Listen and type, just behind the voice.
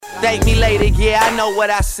Thank me later, yeah, I know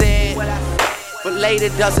what I said. But later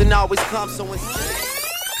doesn't always come, so instead.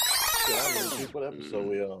 What episode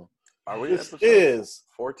we on? Are we This episode is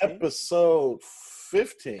 14? episode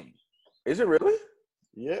 15. Is it really?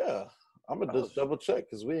 Yeah. I'm going to just double check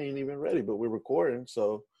because we ain't even ready, but we're recording.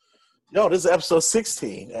 So, yo, this is episode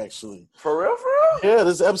 16, actually. For real, for real? Yeah,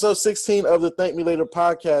 this is episode 16 of the Thank Me Later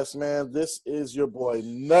podcast, man. This is your boy,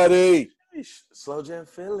 Nutty. Slow Jam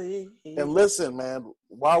Philly. And listen, man,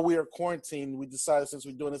 while we are quarantined, we decided since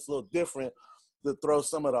we're doing this a little different to throw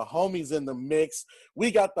some of the homies in the mix. We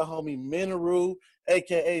got the homie Minoru,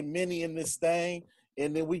 a.k.a. Minnie in this thing.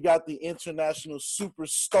 And then we got the international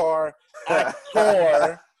superstar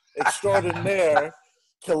actor extraordinaire,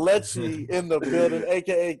 Kelechi in the building,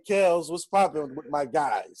 a.k.a. Kels. What's popping with my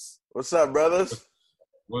guys? What's up, brothers?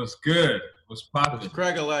 What's good? What's poppin'?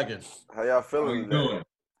 Crack-a-lackin'. How y'all How feeling you today? doing?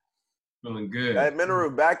 Feeling good. Hey,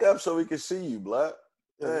 Minoru, back up so we can see you, blood.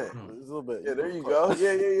 Yeah, Hey. a little bit. Yeah, there you go.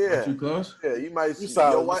 Yeah. Too close? Yeah, you might see You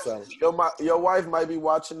solid, your you wife. solid. Your wife might be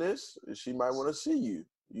watching this. She might want to see you.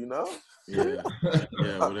 You know. Yeah,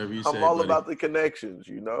 whatever you say. I'm all buddy. about the connections.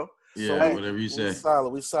 You know. Yeah, So, whatever you say.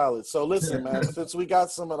 We solid. So listen, man, since we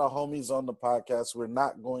got some of the homies on the podcast, we're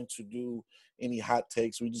not going to do any hot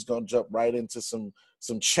takes. We're just gonna jump right into some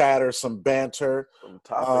chatter, some banter. Some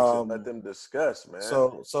topics and let them discuss, man.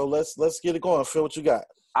 So let's get it going. Phil, what you got?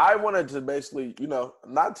 I wanted to basically,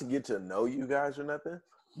 not to get to know you guys or nothing,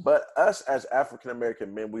 but us as African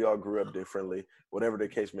American men, we all grew up differently, whatever the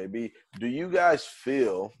case may be. Do you guys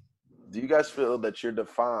feel that you're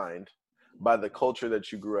defined by the culture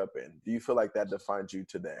that you grew up in? Do you feel like that defines you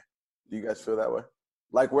today? Do you guys feel that way?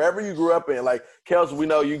 Like wherever you grew up in, like Kels, we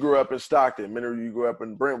know you grew up in Stockton. Minoru, you grew up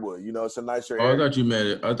in Brentwood. It's a nicer area. I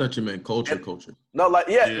thought you meant culture. No,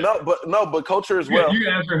 but culture as well. You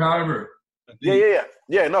can answer however. Yeah.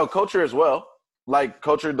 No, culture as well. Like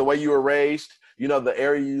culture, the way you were raised, the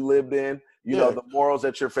area you lived in, the morals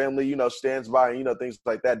that your family, stands by, things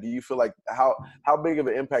like that. Do you feel like how big of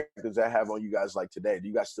an impact does that have on you guys like today? Do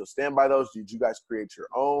you guys still stand by those? Did you guys create your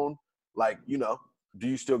own? Like, do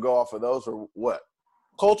you still go off of those or what?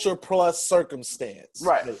 Culture plus circumstance.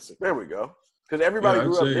 Right. Basically. There we go. Because everybody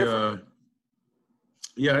grew up different.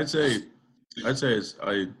 I'd say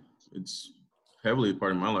it's heavily a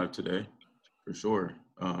part of my life today, for sure.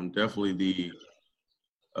 Definitely the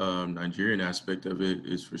Nigerian aspect of it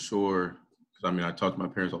is for sure. Because I talk to my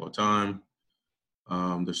parents all the time.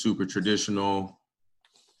 They're super traditional.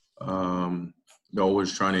 They're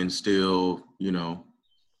always trying to instill,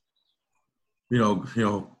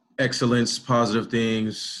 excellence, positive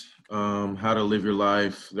things, how to live your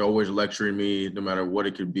life. They're always lecturing me, no matter what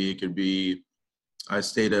it could be. It could be I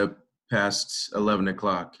stayed up past 11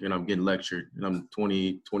 o'clock and I'm getting lectured and I'm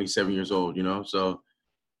 27 years old, so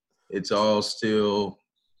it's all still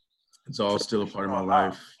a part of my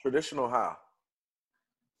life. Traditional how?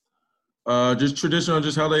 Just traditional,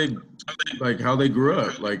 just how they grew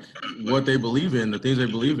up, like what they believe in, the things they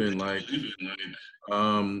believe in,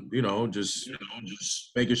 just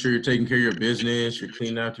making sure you're taking care of your business, you're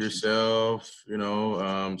cleaning after yourself,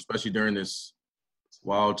 especially during this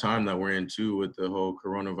wild time that we're in too with the whole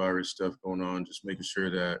coronavirus stuff going on, just making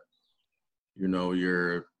sure that,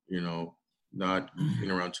 you're, not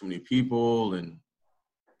being around too many people and,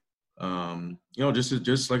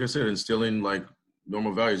 just like I said, instilling like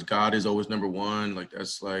normal values. God is always number one. Like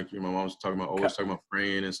that's like, my mom's always talking about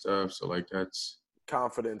praying and stuff. So like that's.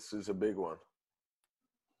 Confidence is a big one.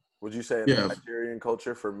 Would you say in the Nigerian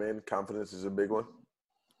culture for men, confidence is a big one?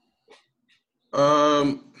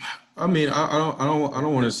 I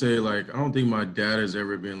don't want to say like, I don't think my dad has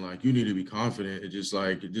ever been like, you need to be confident. It's just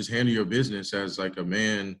like, just handle your business as like a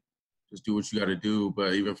man, just do what you got to do.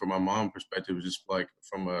 But even from my mom's perspective, it's just like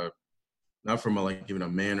not from a like even a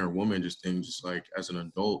man or woman, just thing, just like as an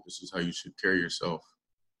adult, this is how you should carry yourself.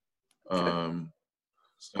 I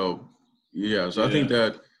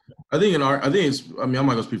think I'm not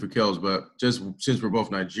gonna speak for Kels, but just since we're both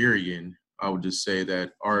Nigerian, I would just say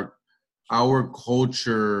that our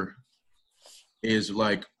culture is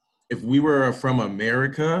like, if we were from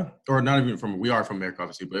America, or not even we are from America,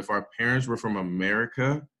 obviously, but if our parents were from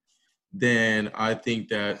America, then I think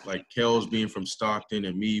that like Kels being from Stockton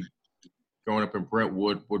and me growing up in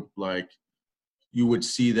Brentwood would like, you would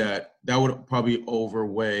see that would probably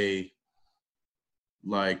overweigh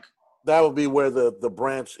like. That would be where it would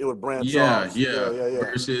branch off. Yeah.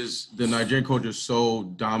 Versus the Nigerian culture is so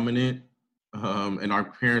dominant, and our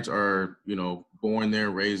parents are, born there,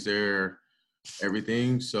 raised there,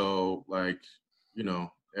 everything. So like,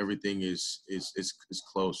 everything is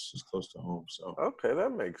close. It's close to home. So okay,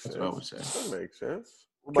 that makes sense. That's what I would say. That makes sense.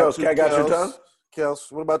 Kels, I got your tongue.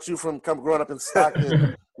 Kels, what about you from growing up in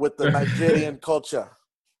Stockton with the Nigerian culture?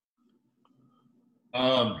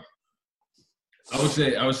 I would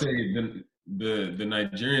say the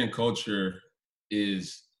Nigerian culture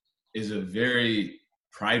is a very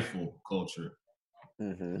prideful culture.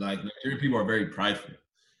 Mm-hmm. Like Nigerian people are very prideful.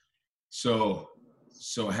 So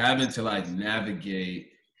having to like navigate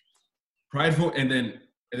prideful and then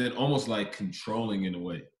almost like controlling in a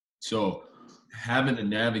way. So having to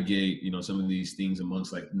navigate, some of these things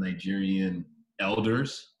amongst like Nigerian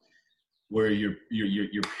elders, where your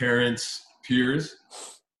parents' peers,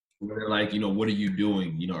 where they're like, what are you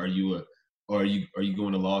doing? Are you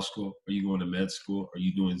going to law school? Are you going to med school? Are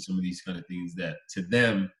you doing some of these kind of things that to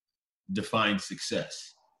them define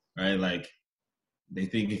success, right? Like they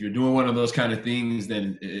think if you're doing one of those kind of things,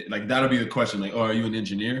 then like that'll be the question. Like, oh, are you an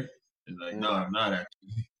engineer? It's like, no, I'm not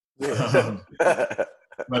actually.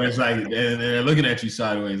 But it's like they're looking at you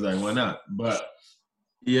sideways, like, why not? But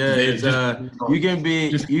yeah, it's you can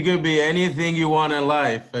be anything you want in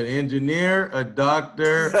life: an engineer, a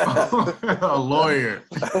doctor, a lawyer.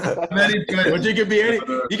 But you can be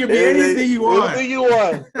anything you want. Anything you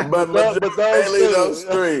want. but those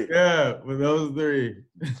three. Yeah, with those three.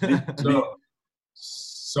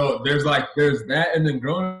 So there's that, and then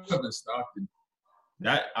growing up in Stockton,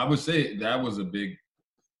 that I would say that was a big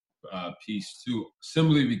piece too,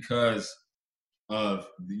 simply because of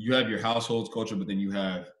you have your household's culture, but then you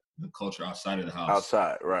have the culture outside of the house.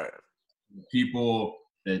 Outside, right. The people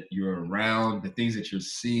that you're around, the things that you're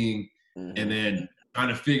seeing, and then trying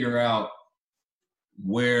to figure out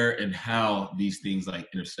where and how these things like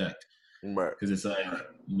intersect. Right. Because it's like,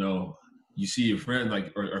 you see your friend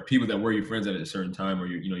like or people that were your friends at a certain time, or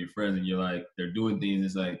your friends, and you're like, they're doing things.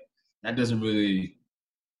 It's like that doesn't really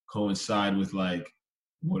coincide with like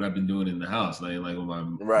what I've been doing in the house, like with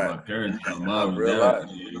my parents, my mom, and dad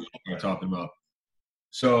are talking about.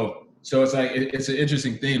 So it's like it's an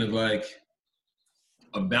interesting thing of like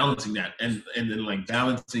of balancing that, and then like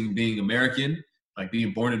balancing being American, like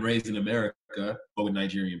being born and raised in America, but with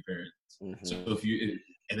Nigerian parents. Mm-hmm. So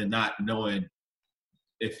and then not knowing.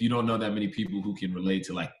 If you don't know that many people who can relate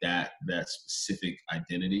to like that specific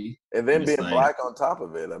identity, and then being like, black on top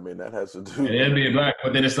of it, I mean that has to do. And then being black,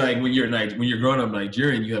 but then it's like when you're growing up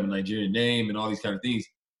Nigerian, you have a Nigerian name and all these kind of things.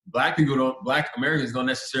 Black Americans don't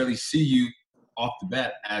necessarily see you off the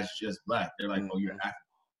bat as just black. They're like, oh, you're African.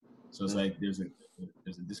 So it's like there's a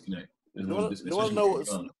disconnect. You want to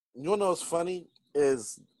know what's funny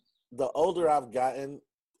is the older I've gotten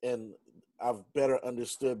and I've better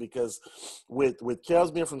understood, because with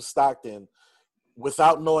Kels being from Stockton,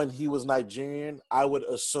 without knowing he was Nigerian, I would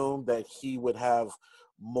assume that he would have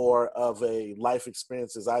more of a life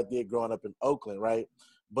experience as I did growing up in Oakland, right?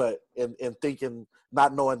 But in thinking,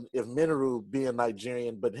 not knowing if Minoru being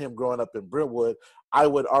Nigerian, but him growing up in Brentwood, I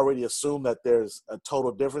would already assume that there's a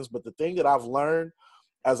total difference. But the thing that I've learned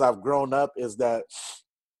as I've grown up is that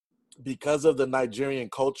because of the Nigerian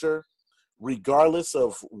culture, regardless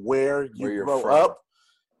of where you grow up,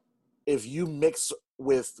 if you mix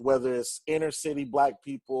with whether it's inner city black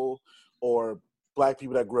people or black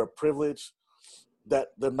people that grew up privileged, that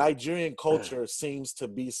the Nigerian culture seems to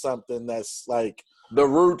be something that's like the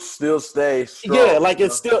roots still stay strong. Yeah, like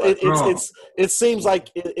it's still it seems like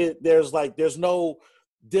there's no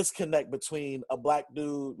disconnect between a black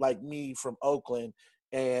dude like me from Oakland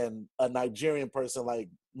and a Nigerian person like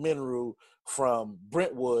Minoru from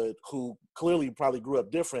Brentwood, who clearly probably grew up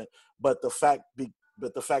different, but the fact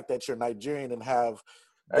that you're Nigerian and have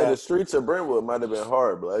the streets of Brentwood might have been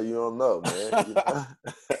hard, but you don't know, man.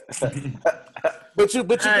 but you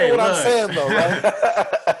get what I'm saying, though, right?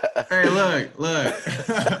 Hey,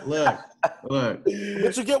 look.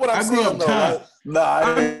 But you get what I'm saying, though, right? No,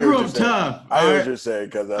 I grew up tough. I hear what you're saying,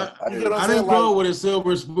 because I didn't grow up with a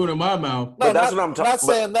silver spoon in my mouth. No, but that's what I'm talking about. Not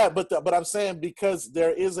saying that, but I'm saying because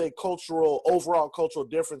there is a overall cultural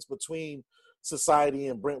difference between society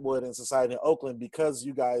in Brentwood and society in Oakland. Because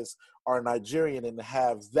you guys are Nigerian and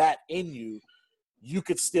have that in you, you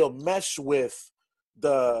could still mesh with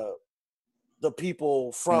the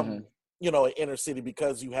people from inner city,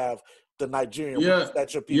 because you have the Nigerian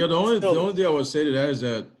that your people. Yeah, the only thing I would say to that is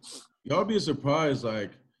that y'all be surprised,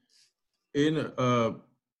 like in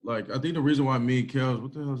like I think the reason why me and Kels,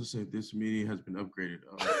 what the hell is it say? This meeting has been upgraded.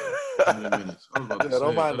 Minutes.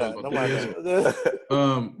 Don't mind that.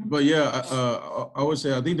 But yeah, I would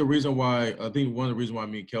say I think one of the reasons why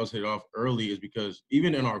me and Kels hit it off early is because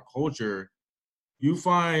even in our culture, you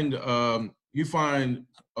find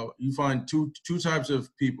two types of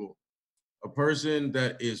people: a person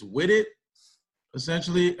that is with it,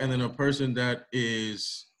 essentially, and then a person that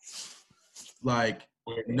is like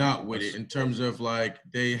not with it in terms of like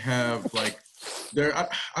they have like they're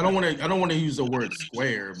I don't want to use the word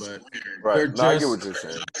square, but they're Right. No, I get just what you're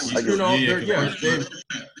saying. you know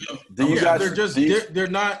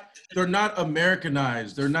they're not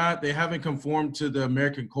Americanized. They haven't conformed to the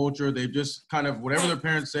American culture. They've just kind of whatever their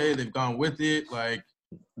parents say, they've gone with it. Like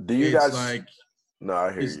Do you it's guys? like No,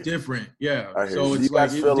 I hear it's you. different. Yeah. I hear So you. Do it's you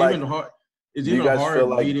guys like feel it's like? even hard. It's Do you even guys hard feel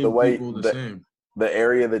like meeting the way people the same. the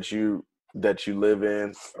area that you live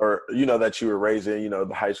in, or that you were raised in,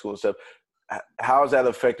 the high school and stuff? How has that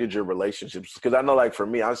affected your relationships? Because I know, like for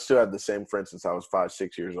me, I still have the same friends since I was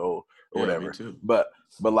 5-6 years old or whatever. Me too. But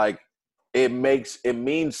like it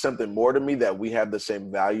means something more to me that we have the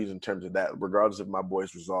same values in terms of that, regardless if my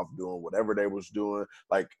boys was off doing whatever they was doing.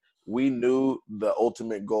 Like we knew the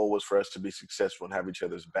ultimate goal was for us to be successful and have each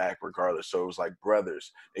other's back regardless. So it was like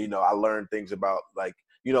brothers. And, I learned things about like,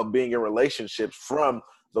 being in relationships from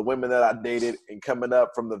the women that I dated and coming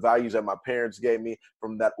up, from the values that my parents gave me,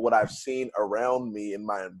 from that what I've seen around me in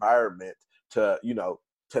my environment to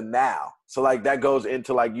now. So like that goes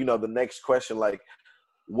into like, the next question, like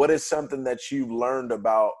what is something that you've learned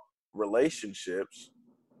about relationships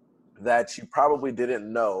that you probably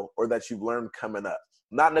didn't know or that you've learned coming up?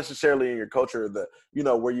 Not necessarily in your culture,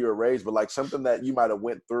 where you were raised, but like something that you might have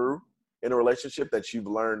went through in a relationship that you've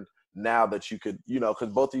learned now that you could, because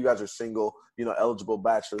both of you guys are single, eligible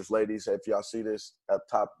bachelors. Ladies, if y'all see this, up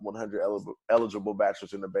top 100 eligible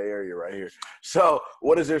bachelors in the Bay Area right here. So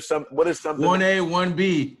what is something 1A,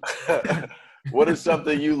 1B. What is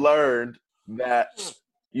something you learned that,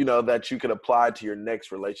 that you could apply to your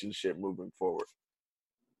next relationship moving forward?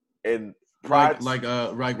 And like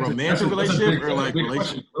romantic relationship or like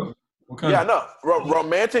relationship?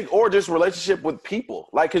 Romantic or just relationship with people.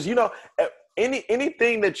 Like, because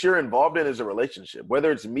anything that you're involved in is a relationship.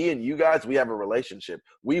 Whether it's me and you guys, we have a relationship.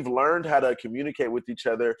 We've learned how to communicate with each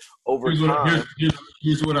other over time.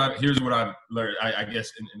 Here's what I've learned. I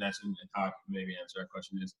guess, and that's how I maybe answer that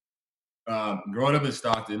question is growing up in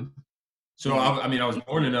Stockton. So I was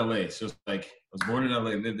born in LA. So it's like I was born in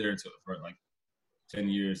LA, lived there for like 10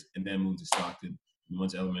 years, and then moved to Stockton. And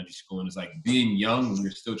went to elementary school, and it's like being young when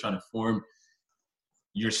you're still trying to form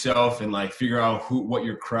yourself and like figure out what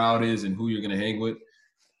your crowd is and who you're gonna hang with.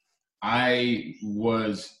 I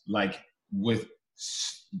was was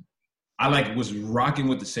rocking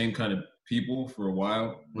with the same kind of people for a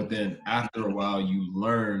while, but then after a while you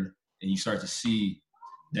learn and you start to see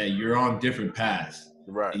that you're on different paths,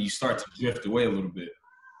 right? And you start to drift away a little bit.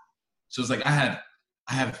 So it's like I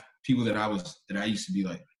have people that I used to be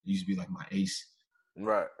like my ace,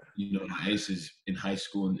 right? My aces in high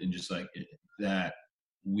school and just like that.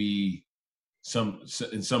 In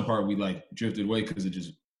some part we like drifted away because of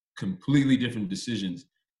just completely different decisions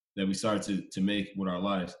that we started to make with our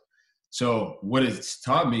lives. So what it's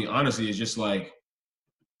taught me, honestly, is just like,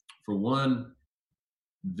 for one,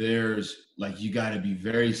 there's like, you got to be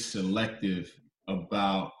very selective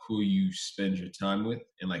about who you spend your time with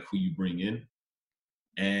and like who you bring in,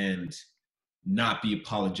 and not be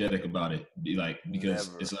apologetic about it. Be like, because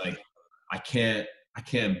Never. It's like, I can't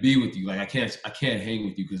be with you. Like I can't hang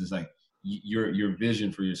with you because it's like your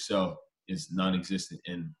vision for yourself is non-existent,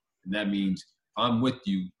 and that means if I'm with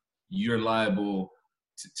you, you're liable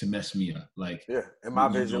to mess me up. Like and my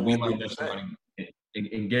vision we might mess somebody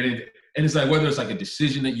and get it. And it's like whether it's like a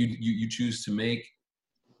decision that you choose to make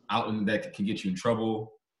out and that can get you in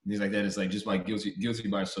trouble, things like that. It's like just by guilty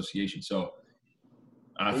by association. So.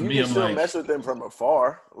 For me, I'm still like, mess with them from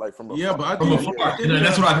afar, like from afar. Yeah, but from afar. And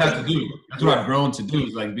that's what I've had to do. That's what I've grown to do.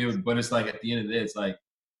 Is like be able, but it's like at the end of the day, it's like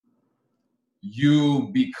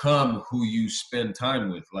you become who you spend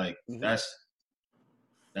time with. Like that's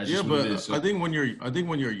just what it is. So, I think when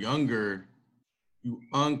you're younger, you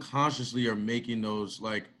unconsciously are making those,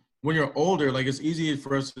 like when you're older, like it's easy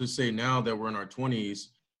for us to say now that we're in our 20s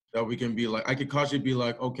that we can be like, I could cautiously be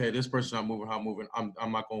like, okay, this person I'm moving, how I'm moving, I'm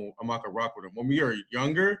not gonna rock with them. When we are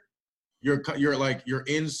younger, you're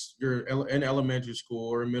in elementary school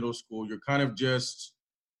or in middle school, you're kind of just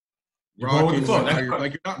rocking.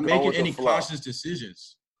 You're not making any conscious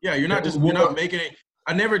decisions. Yeah, you're not making it.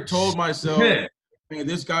 I never told myself, hey,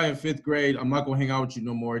 this guy in 5th grade, I'm not gonna hang out with you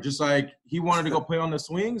no more. Just like he wanted to go play on the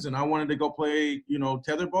swings and I wanted to go play,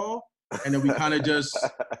 tetherball. And then we kind of just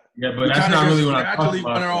but that's not really what I'm talking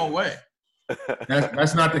about. Went our own way.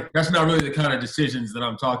 That's not really the kind of decisions that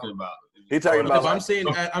I'm talking about. He's talking about. I'm saying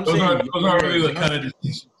those aren't really the kind of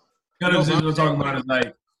decisions. I'm talking about is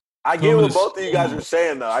like. I get what both of you guys are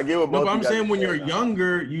saying, though. I get what both. But I'm saying when you're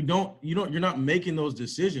younger, you're not making those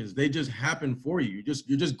decisions. They just happen for you.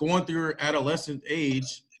 You're just going through your adolescent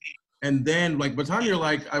age, and then like by the time you're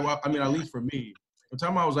like, I mean, at least for me, the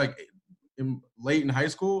time I was like late in high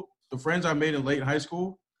school, the friends I made in late high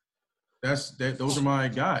school, those are my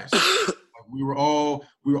guys. we were all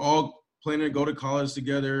planning to go to college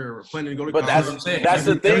together, or planning to go to college. But that's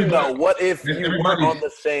the thing, though. What if you weren't on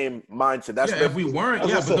the same mindset? If we weren't,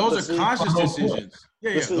 but those are conscious decisions.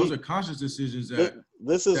 Those are conscious decisions that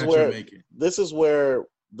you're making. This is where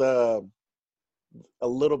a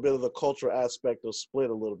little bit of the cultural aspect was split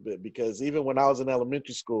a little bit, because even when I was in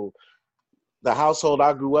elementary school, the household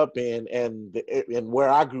I grew up in and where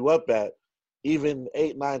I grew up at, even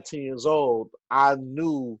 8, 9, 10 years old, I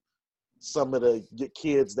knew some of the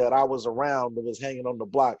kids that I was around that was hanging on the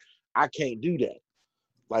block. I can't do that.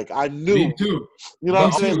 Like, I knew. Me too. You know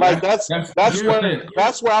what I'm saying? Like, that's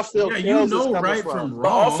where I feel. Yeah, you know right from wrong. But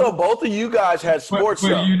also, both of you guys had sports.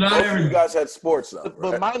 Both of you guys had sports, though.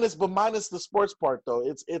 But minus the sports part, though.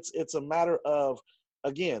 It's a matter of,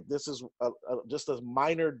 again, this is just a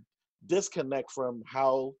minor disconnect from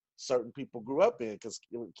how certain people grew up in, because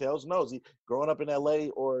Kels knows, growing up in LA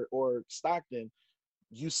or Stockton,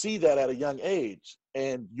 you see that at a young age,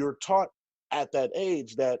 and you're taught at that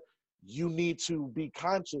age that you need to be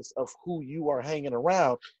conscious of who you are hanging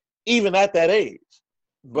around, even at that age.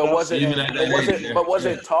 But was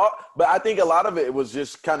it taught? But I think a lot of it was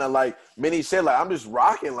just kind of like Minnie said, like, I'm just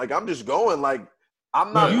rocking, like I'm just going, like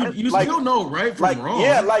I'm not. You like, still know right from wrong.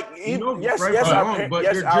 Yeah, like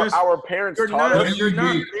our parents taught us. You're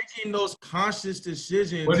not making those conscious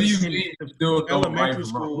decisions. What do you mean still know right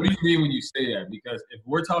from wrong? What do you mean when you say that? Because if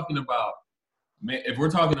we're talking about,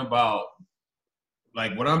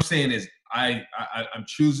 like, what I'm saying is I'm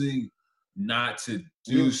choosing not to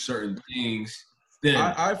do certain things.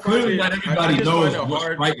 Then clearly not everybody knows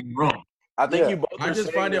what's right and wrong. I think you both. I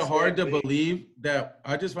just find it hard to believe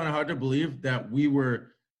that we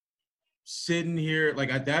were sitting here, like,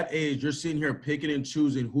 at that age, you're sitting here picking and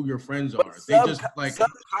choosing who your friends are. They just like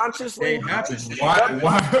subconsciously happen.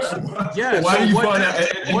 Why? Yeah. Why do you find out?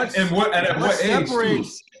 And what age?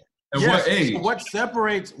 And what age? What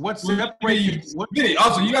separates? Also,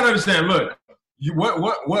 you gotta understand. Look,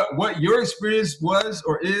 what your experience was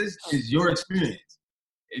or is your experience.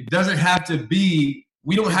 It doesn't have to be.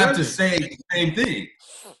 We don't have to say the same thing.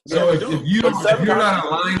 So if you're not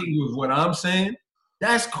aligning with what I'm saying,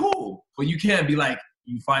 that's cool. But you can't be like,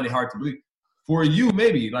 you find it hard to believe. For you,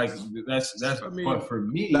 maybe, like, that's. But for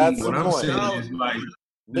me, what I'm saying is, like,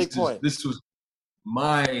 this was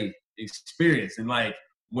my experience, and like.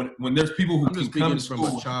 When there's people who can come from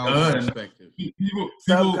a child's perspective,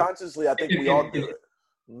 subconsciously, I think we all do it.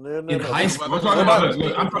 In high school, I'm talking about a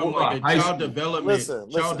child development.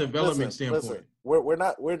 Child development standpoint. Listen,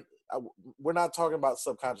 we're not talking about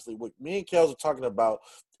subconsciously. What me and Kels are talking about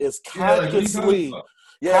is consciously.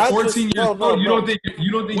 Yeah, 14 years old. You don't think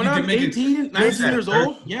when I'm 18, 19 years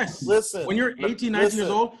old? Yes. Listen. When you're 18, 19 years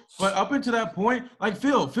old, but up until that point, like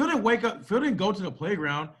Phil didn't wake up. Phil didn't go to the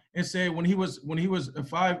playground and say when he was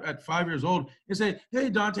 5 years old, and say, "Hey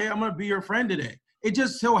Dante, I'm gonna be your friend today." It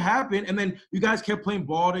just so happened, and then you guys kept playing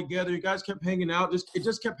ball together. You guys kept hanging out. It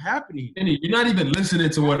just kept happening. You're not even listening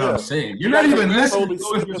to what I'm saying. You're not even listening to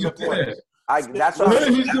what you're saying. That's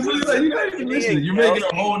what you're not even listening. You're making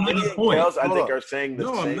a whole nother point. Kels, I think, are saying the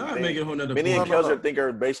same thing. No, I'm not making a whole nother point. Minnie and Kels, I think,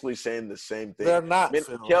 are basically saying the same thing. They're not.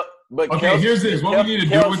 Okay, here's this. What we need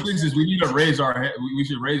to do with this is we need to raise our hand. We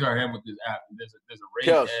should raise our hand with this app. There's a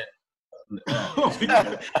raise hand.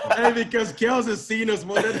 Hey, because Kels has seen us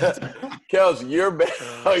more than Kels, you're bad.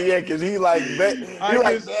 Oh yeah, because he like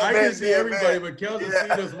I can see everybody, but Kels has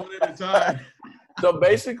seen us one at a time. So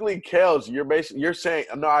basically, Kels, you're saying,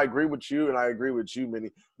 no, I agree with you, and I agree with you,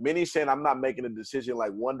 Minnie. Minnie's saying I'm not making a decision.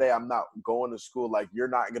 Like, one day I'm not going to school. Like, you're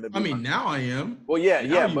not going to be. I mean, now I am. Well,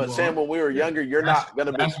 yeah, but saying when we were younger, you're not going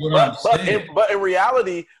to be. That's what I'm saying. But in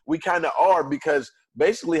reality, we kind of are, because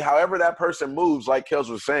basically, however that person moves, like Kels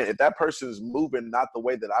was saying, if that person is moving not the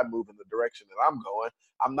way that I move in the direction that I'm going,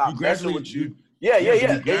 I'm not messing with you. Yeah.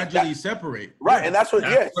 You gradually separate. Right, and that's what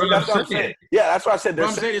I'm saying. Yeah, that's what I said.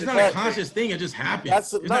 I'm saying it's not a conscious thing. It just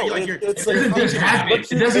happens. It doesn't just happen. It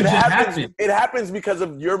doesn't just happen. It happens because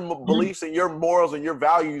of your beliefs and your morals and your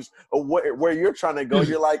values of where you're trying to go.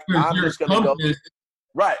 You're like, I'm just going to go.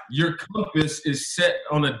 Right. Your compass is set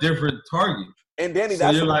on a different target. And Danny,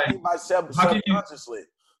 that's what I mean by subconsciously.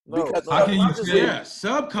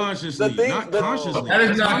 Subconsciously, not consciously. That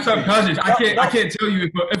is not subconscious. I can't tell you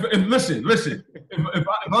if listen.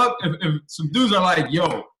 If some dudes are like,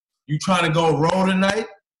 "Yo, you trying to go roll tonight?"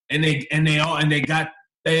 and they got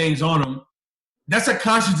things on them, that's a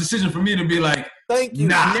conscious decision for me to be like, "Thank you."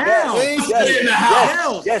 Nah, stay in the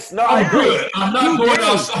house. Yes, no, I'm good. I'm not going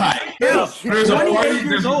outside. There's 28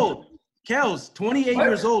 years old. Kels, 28 What?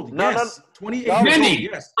 years old. No, Yes. 28 no. years Vinny, old.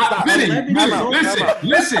 Yes. Vinny, 11 years old.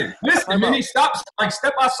 listen, Time Vinny, out.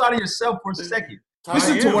 step outside of yourself for a second. Time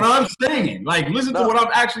Listen I to am. what I'm saying. Like, listen to No. what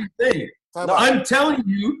I'm actually saying. Time No, out. I'm telling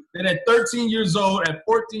you that at 13 years old, at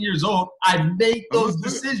 14 years old, I made those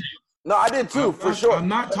decisions. No, I did too, for sure. I'm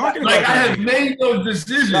not talking Like, about I that. have made those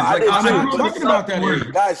decisions. No, I like, did I'm too, not but talking about that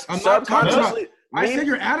age. Guys, I'm not talking about. subconsciously, I me- said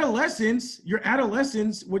your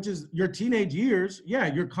adolescence, which is your teenage years. Yeah,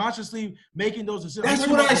 you're consciously making those decisions. That's I'm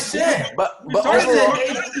what talking I about- said. but We started,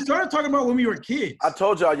 overall, we started talking about when we were kids. I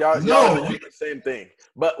told y'all No. are doing the same thing.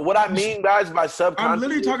 But what I mean, guys, by subconscious, I'm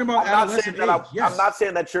literally talking about I'm not saying adolescent that age. Yes. I'm not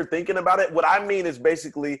saying that you're thinking about it. What I mean is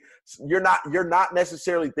basically you're not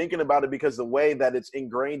necessarily thinking about it because the way that it's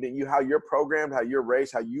ingrained in you, how you're programmed, how you're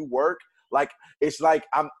raised, how you work. It's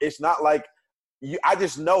not like I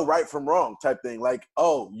just know right from wrong type thing. Like,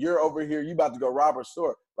 oh, you're over here, you about to go rob a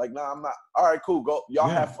store. Like, no, I'm not. All right, cool. Go. Y'all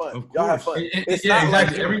Yeah, have fun. of Y'all have course. fun. Yeah, It's yeah, not like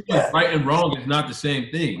exactly. Everyone's right and wrong is not the same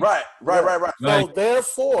thing. Right. So Like,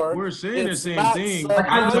 therefore, We're saying the it's same not thing.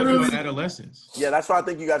 subconscious. I I'm talking about literally- adolescence. Yeah, that's why I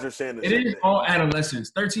think you guys are saying this. it is all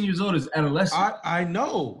adolescence. 13 years old is adolescence. I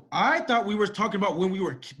know. I thought we were talking about when we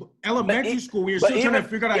were elementary school. We were But still trying to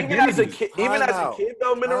figure out even as a identity. kid, even Time as a out. kid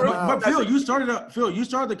though, Time Minoru, out. But Phil, you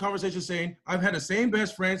started the conversation saying I've had the same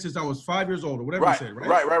best friend since I was 5 years old or whatever right, you said,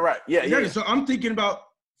 right? right. Yeah. Exactly. So I'm thinking about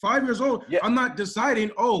 5 years old. Yeah. I'm not deciding,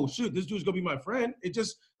 oh shoot, this dude's gonna be my friend. It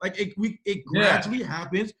just like it gradually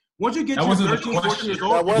happens. Once you get That to wasn't the 13, 14 question. years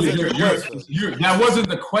old, That wasn't you're- the you're- question. That wasn't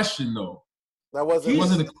the question, though. That wasn't. It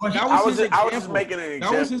wasn't the question. That I was was his just example. making an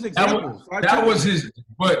That was example. his That example. was, that was his,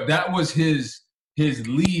 but that was his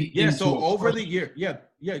lead. Yeah. into So a over the question. year,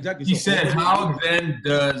 yeah, exactly. He So said, over the "How year- then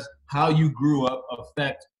does how you grew up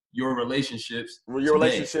affect your relationships? Your today?"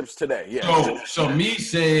 relationships today. Yeah. So me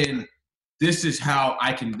saying this is how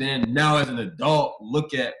I can then now as an adult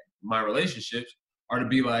look at my relationships are to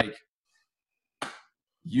be like,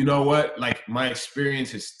 you know what? Like my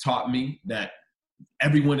experience has taught me that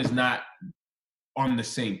everyone is not on the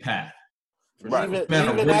same path. Right. Even, No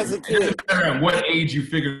matter even what- as a it doesn't kid. matter at what age you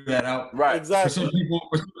figure that out. Right. For some Exactly.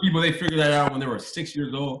 people, they figured that out when they were 6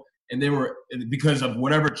 years old, and they were because of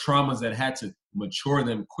whatever traumas that had to mature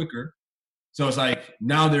them quicker. So it's like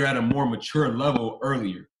now they're at a more mature level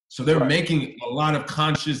earlier. So they're Right. making a lot of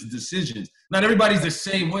conscious decisions. Not everybody's the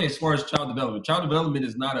same way as far as child development. Child development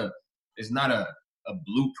is not a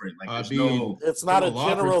blueprint. Like there's no. It's not a From law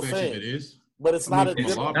general perspective, thing, It is. but it's I not mean, a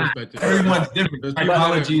from a law general. perspective. Everyone's different. There's people that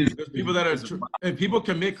Psychology are, is there's people that are and people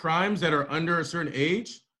commit crimes that are under a certain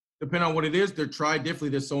age. Depending on what it is, they're tried differently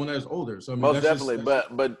than someone that is older. So I mean, Most that's just- definitely.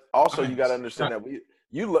 that's- But also you Nice. got to understand that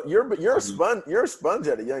you're a sponge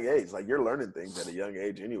at a young age. Like you're learning things at a young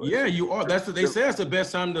age anyway. yeah, you are. That's what they say. That's the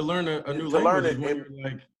best time to learn a new To learn language it is when and- you're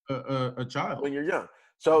like a child. when you're young.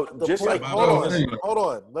 So The just point, like hold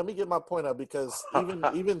on. Let me get my point out because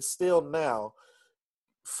even still now,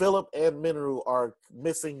 Philip and Minoru are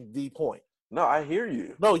missing the point. no, I hear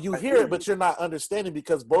you. No, you I hear hear it, but you. you're not understanding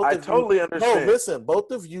because both I of totally you. understand. No, listen,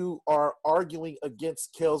 both of you are arguing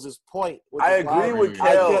against Kels' point. which I is why agree with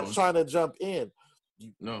I Kels. kept trying to jump in.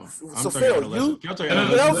 No, So, I'm talking Phil, adolescent. you- I'm talking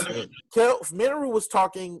Kels- adolescent. Minoru was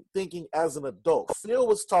thinking as an adult. Phil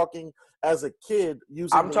was talking as a kid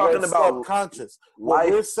using I'm the talking word about subconscious. What life.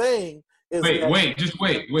 we're saying is that wait.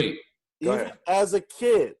 Go even ahead. as a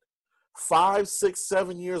kid, 5, 6,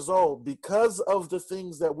 7 years old, because of the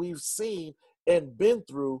things that we've seen and been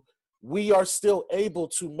through, we are still able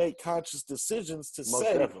to make conscious decisions to Most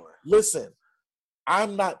say, definitely. listen,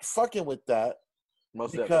 I'm not fucking with that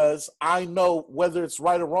Most definitely. because I know whether it's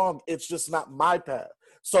right or wrong, it's just not my path.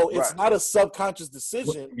 So it's Right. not a subconscious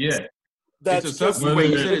decision. Yeah. That's It's a just, sub-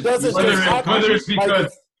 wait, you said it it's- doesn't you said just it's happen. whether it's Like,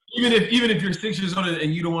 because even if you're 6 years old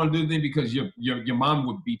and you don't want to do anything because your mom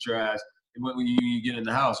would beat your ass when you get in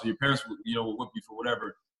the house, or your parents would will whip you for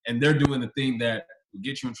whatever, and they're doing the thing that will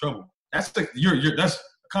get you in trouble. That's like that's a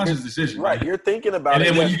conscious decision, Right, you're thinking about And it.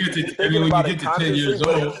 then when yes, you get to- you're and thinking then when you about get it to 10 consciously, years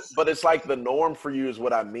but old- but it's like the norm for you is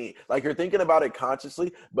what I mean. Like you're thinking about it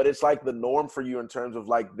consciously, but it's like the norm for you in terms of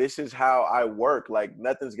like this is how I work. Like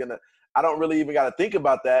nothing's gonna. I don't really even got to think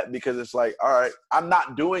about that because it's like, all right, I'm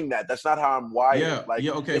not doing that. That's not how I'm wired. Yeah, like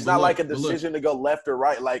yeah, okay, it's but not look, like a but look. decision to go left or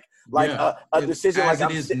right. Like Yeah, a it's decision as like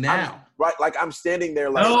it I'm is sti- I'm- now. right, like I'm standing there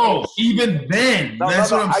like No, even then, No,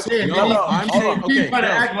 that's no, what no, I'm saying. no, You I'm keep- saying- you keep okay, trying to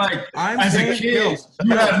Kels. act like I'm as a saying, kid Kels,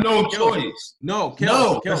 you have no Kels. choice. No, Kels,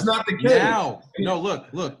 No, Kels. that's not the case. Now,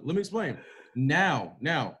 look, let me explain. Now,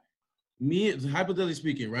 me, hypothetically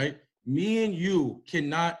speaking, right? Me and you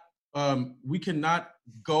cannot, we cannot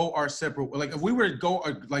go our separate, like if we were to go,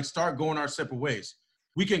 start going our separate ways,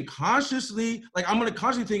 we can consciously, like I'm gonna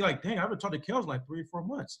consciously think like, dang, I haven't talked to Kels in like 3 or 4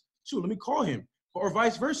 months. shoot, let me call him, or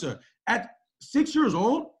vice versa. At 6 years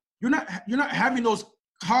old, you're not having those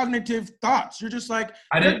cognitive thoughts. You're just like,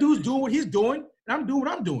 that dude's doing what he's doing, and I'm doing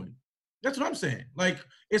what I'm doing. That's what I'm saying. Like,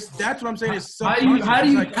 that's what I'm saying. It's how do you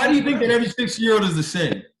think that every 6-year-old is the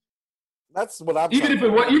same? That's what I'm. Even if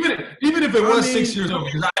it was 6 years old,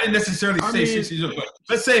 because I didn't necessarily say 6 years old. But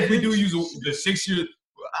let's say if we do use the 6 year,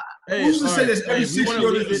 who's to say that every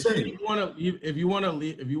 6-year-old is the same? If you want to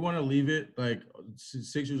leave it like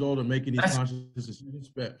 6 years old and making these conscious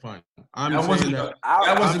decisions, fine. I'm talking about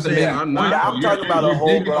a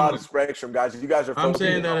whole broad spectrum, guys. You guys are. I'm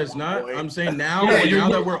saying that it's not. I'm saying now. Yeah, now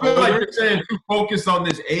that we're older, like you're saying too focused on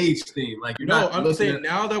this age thing. Like I'm saying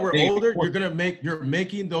now that we're older, you're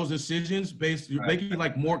making those decisions based. You're making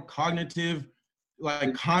like more cognitive,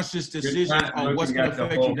 like conscious decisions on what's going to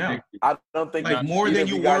affect you now. I don't think like more than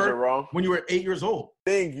you were when you were 8 years old.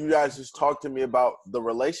 I think you guys just talked to me about the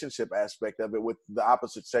relationship aspect of it with the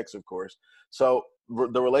opposite sex, of course. So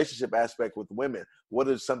the relationship aspect with women, what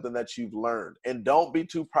is something that you've learned? And don't be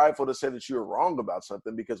too prideful to say that you were wrong about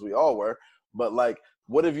something, because we all were. But like,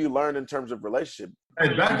 what have you learned in terms of relationship?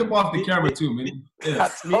 Hey, back up off the camera too, man. Yeah. I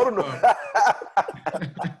told him.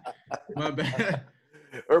 My bad.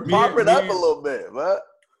 Or pop it up a little bit, but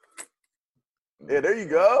yeah, there you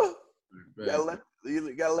go. You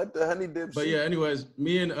gotta let the honey dip. But yeah, anyways,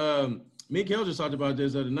 me and Kel just talked about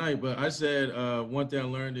this the other night. But I said one thing I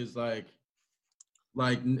learned is like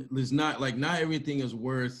it's not like not everything is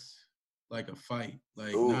worth like a fight.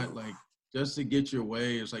 Like not like just to get your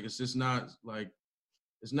way. It's like it's just not like.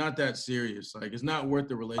 It's not that serious. Like it's not worth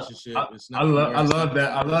the relationship. It's not. I love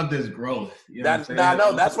that. I love this growth. You know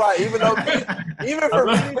that's why even for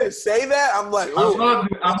me to say that, I'm like, I love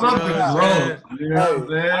the growth. You know what I'm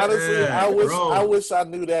saying? Honestly, I wish I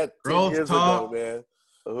knew that 10 years ago, man.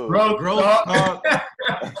 Growth talk.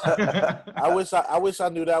 I wish I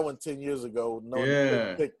knew that one 10 years ago.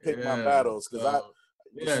 Pick my battles, because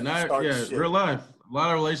real life. A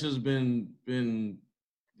lot of relationships been.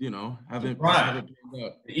 You know, haven't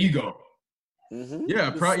the ego. Mm-hmm. Yeah,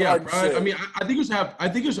 pride. I mean, I think you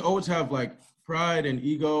should always have like pride and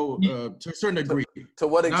ego to a certain degree. To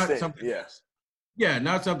what extent? Yes. Yeah,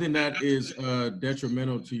 not something that is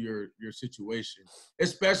detrimental to your situation,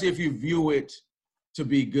 especially if you view it to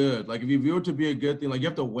be good. Like if you view it to be a good thing, like you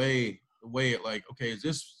have to weigh it. Like, okay, is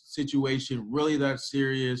this situation really that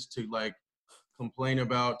serious to like complain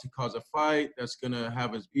about, to cause a fight that's gonna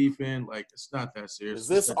have us beefing? Like it's not that serious. Is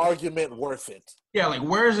this argument worth it? Yeah, like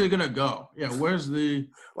where is it gonna go? Yeah, where's the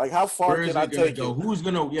like how far can I take it? Who's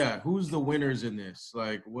the winners in this?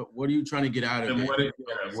 Like what are you trying to get out of it?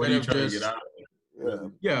 What are you trying to get out of it?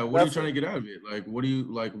 Yeah, what are you trying to get out of it? Like what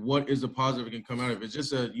is the positive that can come out of it? It's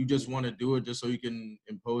just you just want to do it just so you can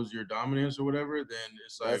impose your dominance or whatever, then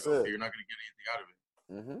it's like okay, you're not gonna get anything out of it.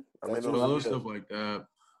 Mm-hmm. I mean, so little stuff like that.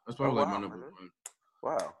 That's probably my number one.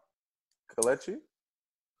 Wow. Kelechi?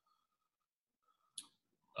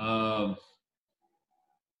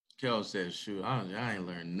 Kel says, shoot, I ain't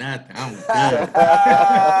learned nothing. I'm good.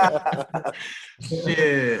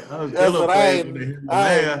 Shit. I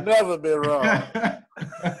ain't never been wrong.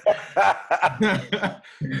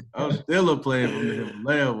 I'm still a player from the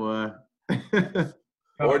Himalaya, boy.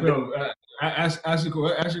 Ask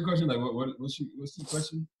your question. Like, what's the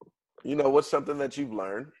question? You know, what's something that you've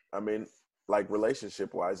learned? I mean, like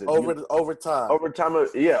relationship wise, over time, over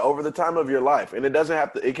the time of your life, and it doesn't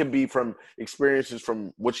have to. It can be from experiences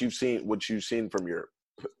from what you've seen from your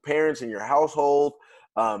parents in your household,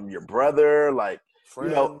 your brother, like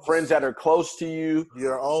friends that are close to you,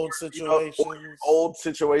 your own situations, old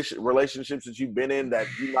relationships that you've been in that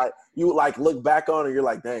you look back on and you're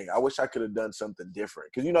like, dang, I wish I could have done something different.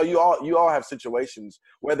 Because you all have situations,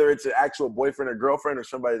 whether it's an actual boyfriend or girlfriend or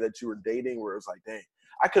somebody that you were dating, where it's like, dang,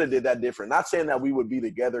 I could have did that different. Not saying that we would be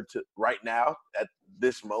together right now at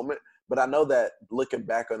this moment, but I know that looking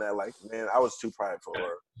back on that, like, man, I was too prideful,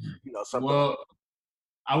 or something. Well,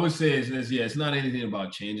 I would say it's not anything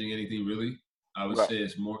about changing anything really. I would say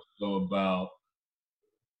it's more so about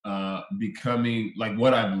becoming, like,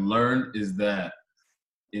 what I've learned is that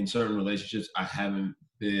in certain relationships, I haven't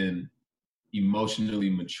been emotionally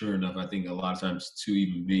mature enough, I think, a lot of times to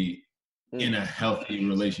even be in a healthy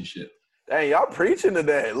relationship. Dang, y'all preaching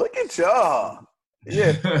today. Look at y'all.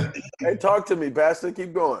 Yeah. Hey, talk to me, Pastor.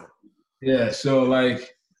 Keep going. Yeah. So,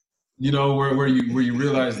 like, where you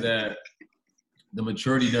realize that the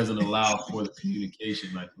maturity doesn't allow for the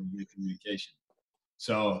communication, like the communication.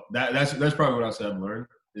 So that's probably what I've learned,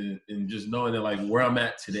 and just knowing that, like, where I'm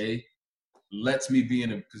at today lets me be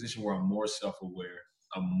in a position where I'm more self-aware.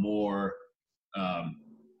 I'm more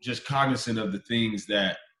just cognizant of the things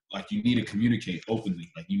that like you need to communicate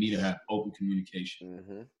openly. Like you need to have open communication.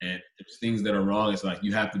 Mm-hmm. And if things that are wrong, it's like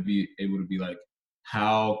you have to be able to be like,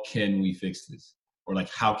 how can we fix this? Or like,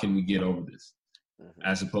 how can we get over this? Mm-hmm.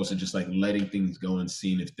 As opposed to just like letting things go and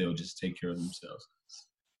seeing if they'll just take care of themselves.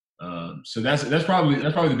 So that's probably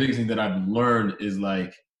the biggest thing that I've learned is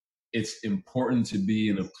like it's important to be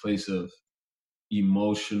in a place of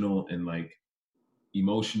emotional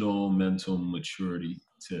mental maturity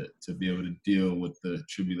to be able to deal with the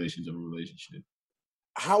tribulations of a relationship.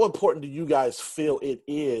 How important do you guys feel it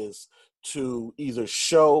is to either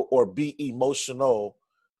show or be emotional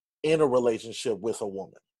in a relationship with a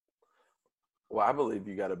woman? Well, I believe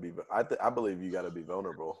you got to be. I believe you got to be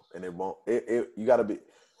vulnerable, and it won't. You got to be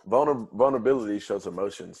vulnerability shows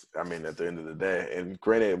emotions. I mean, at the end of the day, and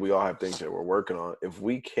granted, we all have things that we're working on. If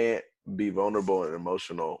we can't be vulnerable and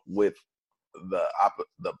emotional with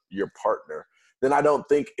your partner, then I don't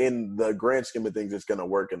think in the grand scheme of things it's going to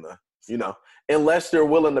work in the, unless they're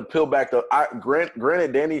willing to peel back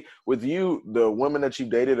granted, Danny, with you, the woman that you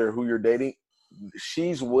dated or who you're dating,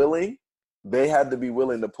 she's willing. They had to be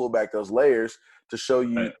willing to pull back those layers to show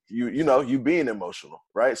you, right. you being emotional,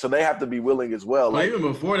 right? So they have to be willing as well. But even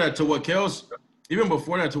before that, to what Kel said,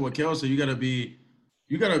 you gotta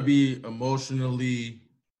be emotionally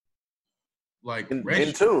like in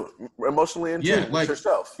tune, emotionally in tune with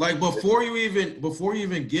yourself. Like before you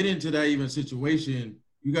even get into that even situation,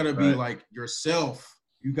 you gotta be like yourself.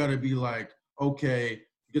 You gotta be like, okay,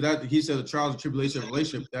 because he said the trials and tribulations of a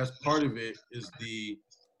relationship. That's part of it is the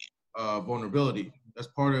vulnerability. That's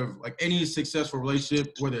part of like any successful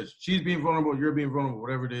relationship, whether she's being vulnerable, you're being vulnerable,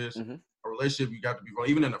 whatever it is. Mm-hmm. A relationship, you got to be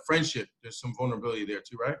vulnerable. Even in a friendship, there's some vulnerability there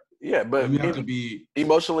too, right? Yeah, but you have to be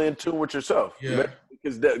emotionally in tune with yourself. Yeah,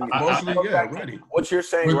 because emotionally, ready. What you're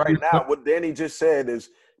saying right now, what Danny just said is,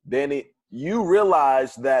 Danny, you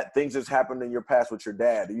realize that things has happened in your past with your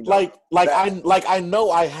dad. I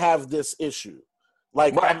know I have this issue.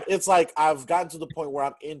 Like right. It's like I've gotten to the point where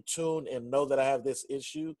I'm in tune and know that I have this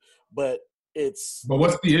issue, but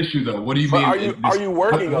what's the issue though? What do you mean? Are you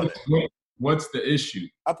working on it? What's the issue?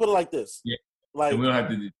 I put it like this. Yeah. Like we don't have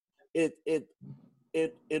to.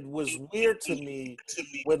 It was weird to me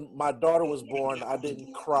when my daughter was born. I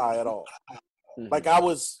didn't cry at all. Mm-hmm. Like I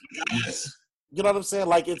was. Yes. You know what I'm saying?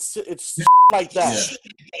 Like it's like that.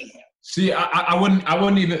 Yeah. See, I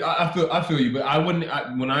wouldn't even. I feel you, but I wouldn't.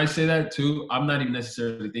 When I say that too, I'm not even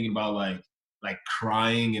necessarily thinking about like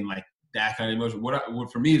crying and like that kind of emotion.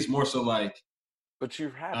 What for me is more so like. But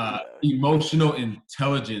you're happy. Emotional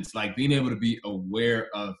intelligence, like being able to be aware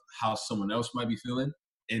of how someone else might be feeling,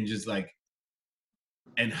 and just like,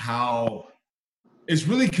 and how it's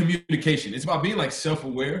really communication. It's about being like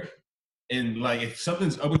self-aware. And like, if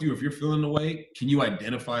something's up with you, if you're feeling the way, can you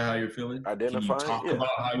identify how you're feeling? Can you talk about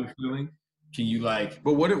how you're feeling? Can you like?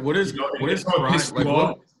 But what is crying?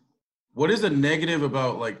 Like what is the negative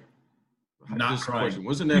about like not crying?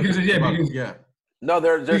 What's the negative? No,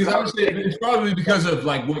 there's because I would say it's probably because of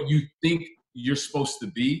like what you think you're supposed to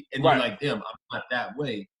be, and you're like, damn, I'm not that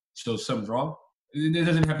way, so something's wrong. It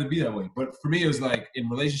doesn't have to be that way. But for me, it was like in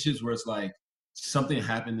relationships where it's like something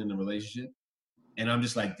happened in the relationship. And I'm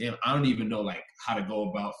just like, damn, I don't even know like how to go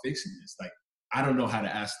about fixing this. Like, I don't know how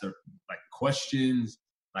to ask the like questions.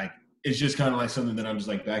 Like, it's just kind of like something that I'm just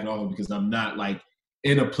like backing off of because I'm not like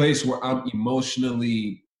in a place where I'm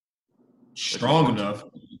emotionally strong enough.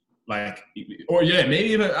 Like, or yeah, maybe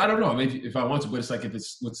even, I don't know, maybe if I want to, but it's like if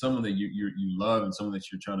it's with someone that you love and someone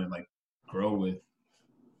that you're trying to like grow with,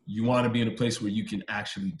 you want to be in a place where you can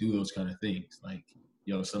actually do those kind of things. Like,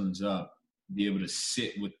 something's up, be able to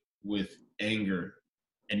sit with anger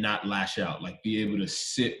and not lash out, like be able to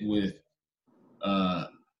sit with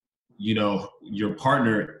your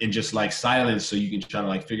partner in just like silence so you can try to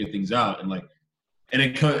like figure things out. And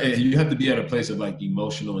you have to be at a place of like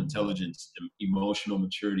emotional intelligence and emotional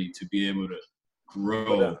maturity to be able to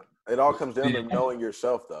grow. It all comes down to knowing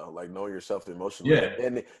yourself though, like knowing yourself emotionally. Yeah.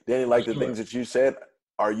 And Danny, like the things that you said,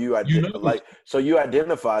 are you like, so you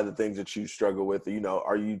identify the things that you struggle with,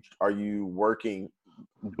 are you working,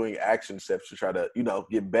 doing action steps to try to,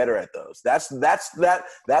 get better at those? That's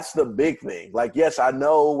the big thing. Like, yes, I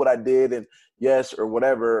know what I did and yes, or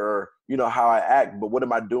whatever, or, how I act, but what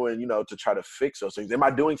am I doing, to try to fix those things? Am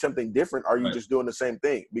I doing something different? Are you just doing the same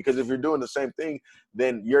thing? Because if you're doing the same thing,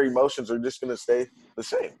 then your emotions are just going to stay the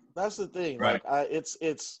same. That's the thing. Right. Like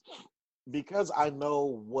it's because I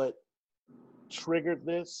know what triggered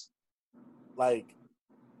this, like,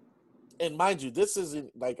 and mind you, this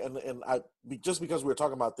isn't like, and I just because we were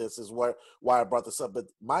talking about this is why I brought this up. But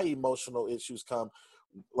my emotional issues come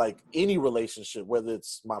like any relationship, whether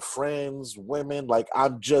it's my friends, women. Like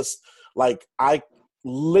I'm just like I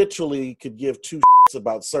literally could give two shits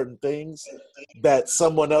about certain things that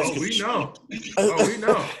someone else could. We know. We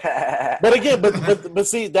know. But again, but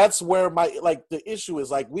see, that's where my like the issue is.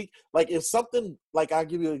 Like if something like I'll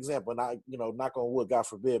give you an example, and I knock on wood, God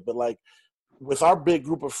forbid, but like with our big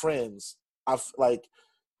group of friends, like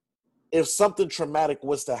if something traumatic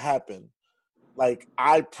was to happen, like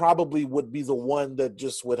I probably would be the one that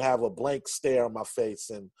just would have a blank stare on my face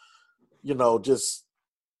and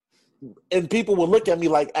and people will look at me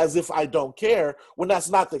like as if I don't care when that's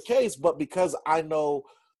not the case, but because I know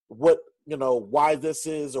what why this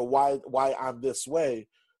is or why I'm this way,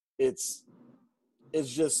 it's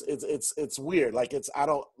weird. Like I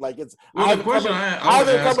don't like it's. Well, the question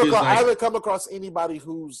I haven't come across anybody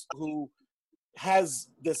who has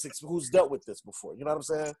this, who's dealt with this before. You know what I'm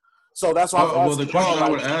saying? So that's why. Well, the question I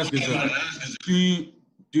would ask is, do you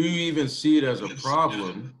even see it as a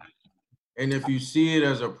problem? And if you see it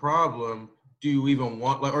as a problem, do you even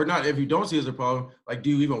want or not? If you don't see it as a problem, like, do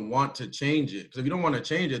you even want to change it? Because if you don't want to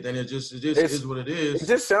change it, then it just is what it is. It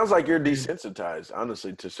just sounds like you're desensitized,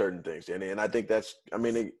 honestly, to certain things. And I think that's, I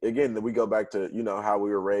mean, again, we go back to, how we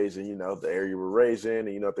were raised and, the area you were raised in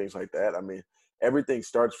and, things like that. I mean, everything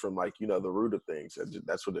starts from like, the root of things.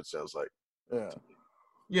 That's what it sounds like. Yeah.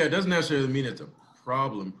 Yeah, it doesn't necessarily mean it's a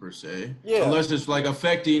problem per se. Yeah. Unless it's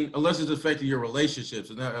affecting your relationships,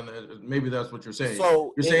 and maybe that's what you're saying.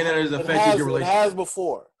 So you're saying that it's affecting your relationship. It has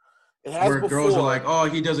before. Girls are like, oh,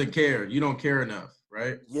 he doesn't care. You don't care enough,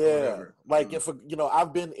 right? Yeah. Like if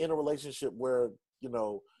I've been in a relationship where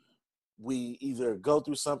we either go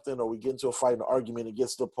through something or we get into a fight and an argument. It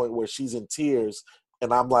gets to the point where she's in tears,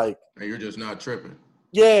 and I'm like, and you're just not tripping.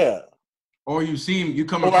 Yeah. Or you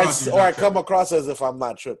come across, or I come across as if I'm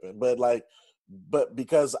not tripping, but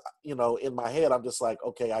because in my head I'm just like,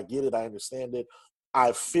 okay, I get it, I understand it,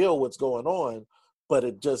 I feel what's going on, but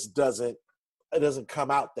it just doesn't come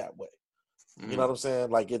out that way. You know what I'm saying?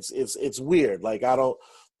 Like it's weird. Like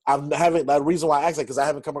the reason why I ask that, because I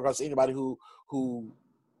haven't come across anybody who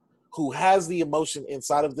has the emotion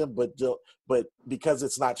inside of them, but because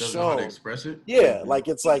it's not doesn't shown, know how to express it. Yeah, like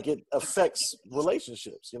it's like it affects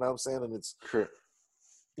relationships. You know what I'm saying? And it's sure.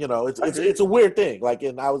 It's a weird thing. Like,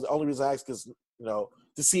 and I was the only reason I asked because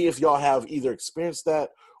to see if y'all have either experienced that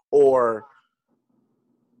or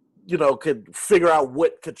could figure out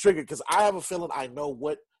what could trigger. Because I have a feeling I know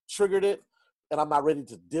what triggered it, and I'm not ready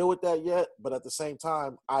to deal with that yet. But at the same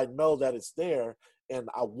time, I know that it's there, and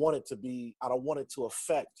I want it to be. I don't want it to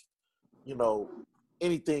affect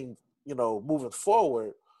anything moving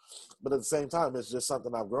forward. But at the same time, it's just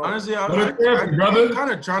something I've grown. Honestly, I'm brother,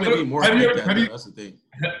 kind of trying to be more like that. That's the thing.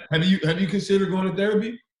 Have you considered going to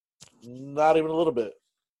therapy? Not even a little bit.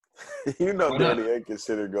 Danny ain't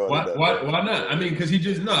considered going to therapy. Why not? I mean, because he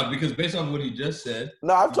just not. Because based on what he just said.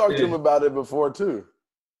 No, I've talked to him about it before too.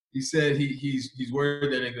 He said he's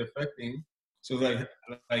worried that it's affecting. So like,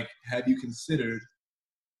 have you considered?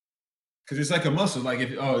 Because it's like a muscle. Like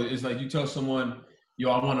it's like you tell someone, yo,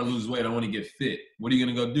 I want to lose weight. I want to get fit. What are you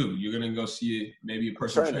going to go do? You're going to go see maybe a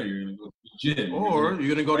personal trainer. You're going to go to the gym. Or you're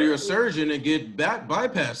going to go to your surgeon and get back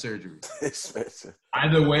bypass surgery.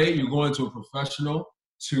 Either way, you're going to a professional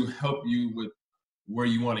to help you with where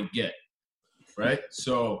you want to get, right?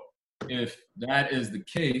 So if that is the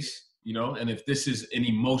case, and if this is an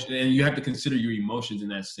emotion, and you have to consider your emotions in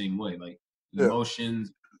that same way. Like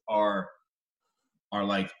emotions are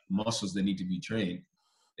like muscles that need to be trained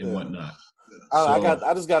and whatnot.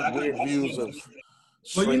 I just got weird views of.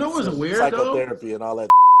 But you know what's weird psychotherapy though? And all that.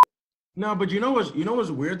 No, but you know what's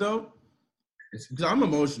weird though? Because I'm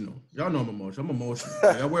emotional. Y'all know I'm emotional. I'm emotional.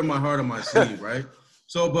 Like, I wear my heart on my sleeve, right?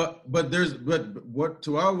 So, but what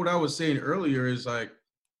I was saying earlier is like,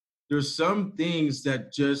 there's some things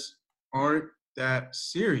that just aren't that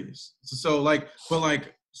serious.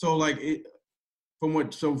 From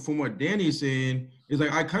what Danny's saying is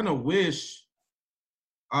like, I kind of wish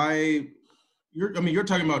you're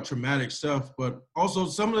talking about traumatic stuff, but also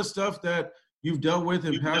some of the stuff that you've dealt with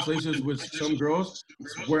in past relationships with some girls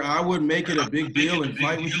where I would make it a big deal and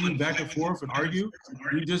fight with you back and forth and argue.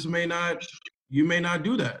 You may not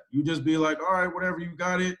do that. You just be like, all right, whatever, you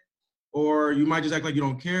got it. Or you might just act like you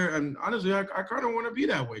don't care. And honestly, I kind of want to be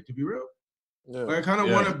that way, to be real. Yeah. Like, I kind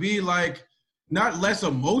of want to be like, not less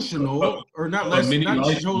emotional or not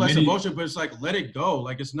show less emotion, but it's like, let it go.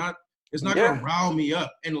 Like, it's not going to rile me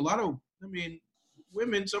up. And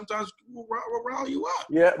women sometimes will rile you up.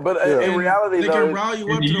 Yeah, but in reality, they though, can rile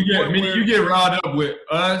you up to You the point where you get riled up with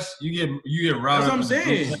us. You get riled that's up. what I'm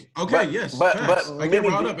saying. Okay, yes, but I get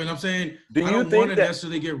riled up, and I'm saying do I you don't think want to that-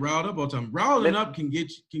 necessarily get riled up all the time. Riling up can get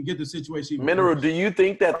the situation even Minoru, worse. do you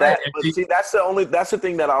think that Right. but see, that's the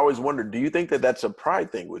thing that I always wondered. Do you think that that's a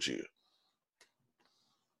pride thing with you?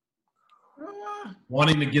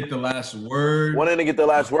 Wanting to get the last word. Wanting to get the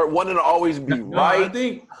last word, wanting to always be right. I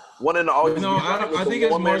think wanting to always be right with I think the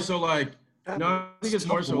it's woman. more so like I think it's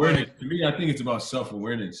more so Self-awareness. like To me, I think it's about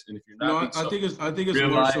self-awareness, and if you're not, I think it's more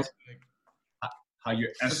realize so like, how you're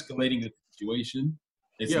escalating the situation.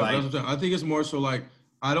 It's yeah, like that's what I'm saying. I think it's more so like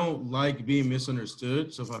I don't like being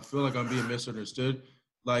misunderstood. So if I feel like I'm being misunderstood,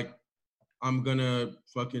 like I'm gonna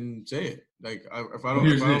fucking say it. Like if I don't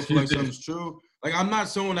feel like something's true, like I'm not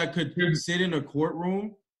someone that could sit in a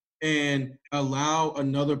courtroom and allow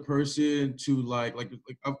another person to like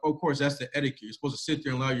of course that's the etiquette. You're supposed to sit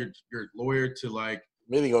there and allow your lawyer to like.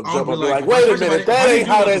 Then he gonna I'll jump be up and be like, like, wait a first of all, minute, that if I ain't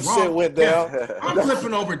how that do nothing shit wrong, went down. I'm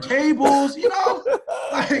flipping over tables, you know.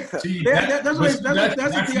 Like See, that's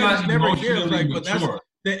the thing I just never hear. emotionally Like, but that's mature.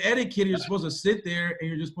 the etiquette. You're supposed to sit there and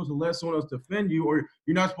you're just supposed to let someone else defend you, or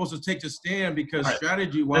you're not supposed to take the stand because Right.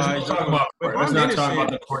 strategy-wise. Let's not talk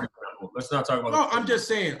about the court example. Let's not talk about. No, I'm just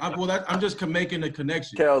saying. I'm just making the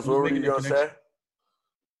connection. Kels, what were you gonna say?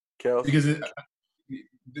 Kels, Because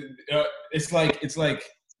it's like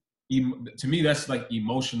to me that's like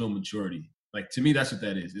emotional maturity. Like to me that's what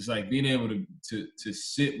that is. It's like being able to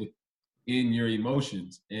sit within your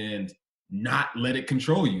emotions and not let it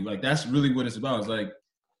control you. Like that's really what it's about. It's like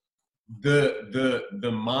the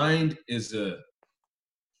mind the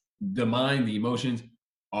emotions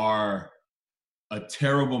are a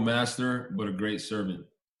terrible master but a great servant.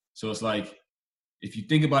 So it's like if you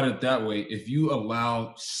think about it that way, if you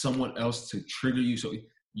allow someone else to trigger you, so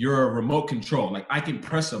you're a remote control. Like I can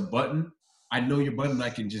press a button. I know your button. I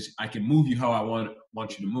can move you how I want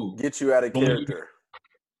you to move. get you out of character.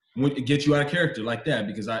 Get you out of character like that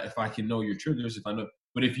because if I can know your triggers,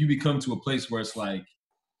 but if you become to a place where it's like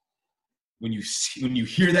when you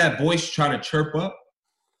hear that voice try to chirp up,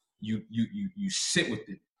 you sit with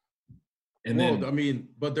it. And then I mean,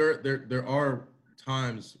 but there are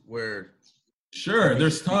times where sure,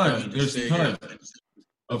 there's times.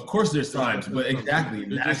 Of course, there's times, but exactly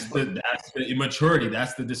that's the immaturity.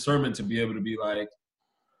 That's the discernment to be able to be like,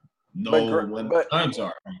 when those times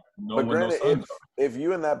are. When those times are. If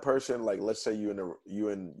you and that person, like, let's say you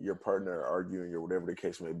and your partner are arguing or whatever the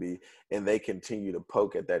case may be, and they continue to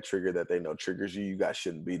poke at that trigger that they know triggers you, you guys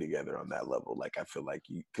shouldn't be together on that level. Like, I feel like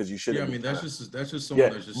because you shouldn't. Yeah, I mean that's just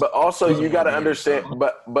someone that's just. But also you got to understand.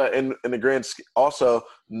 But in the grand scheme, also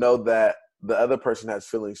know that the other person has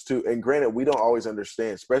feelings too. And granted, we don't always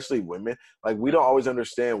understand, especially women. Like we don't always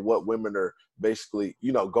understand what women are basically,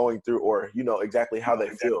 going through or, exactly how they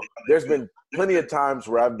feel. There's been plenty of times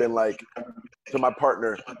where I've been like to my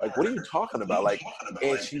partner, like, what are you talking about? Like,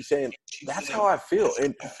 and she's saying, that's how I feel.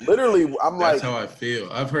 And literally I'm like, that's how I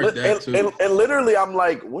feel. I've heard that too. And literally I'm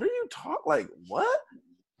like, what are you talking? Like, what?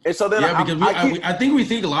 And so then I think we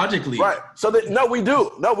think logically. Right. So no, we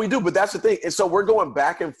do. But that's the thing. And so we're going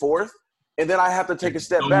back and forth. And then I have to take a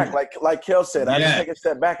step back. Like Kel said, I have to take a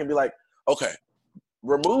step back and be like, okay,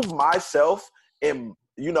 remove myself and,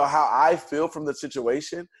 how I feel from the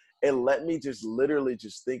situation. And let me just literally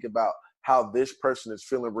just think about how this person is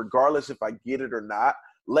feeling, regardless if I get it or not.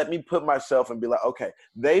 Let me put myself and be like, okay,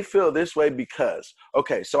 they feel this way because,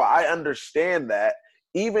 okay, so I understand that.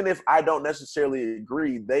 Even if I don't necessarily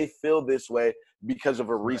agree, they feel this way because of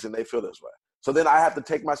a reason they feel this way. So then I have to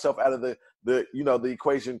take myself out of the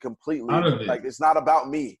equation completely. Like it's not about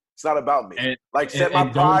me. It's not about me. Set my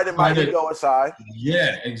pride and my ego aside.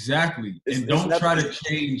 Yeah, exactly. And don't try to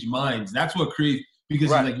change minds. That's what creates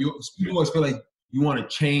because you always feel like you want to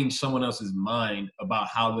change someone else's mind about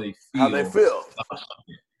how they feel.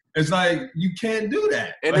 It's like you can't do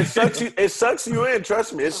that. And it sucks you in.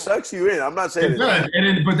 Trust me, it sucks you in. I'm not saying it does.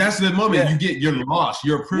 But that's the moment you're lost.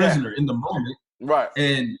 You're a prisoner in the moment. Right.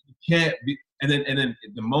 And you can't be. And then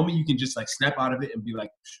the moment you can just like snap out of it and be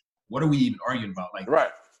like, what are we even arguing about? Like,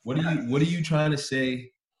 what are you trying to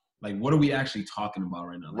say? Like, what are we actually talking about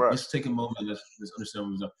right now? Like, let's take a moment. Let's understand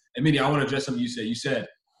what we're talking. And Minnie, I want to address something you said. You said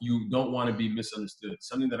you don't want to be misunderstood.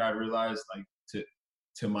 Something that I realized like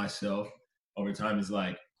to myself over time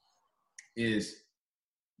is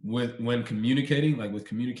when communicating, like with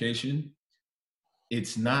communication,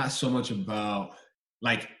 it's not so much about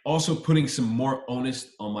like also putting some more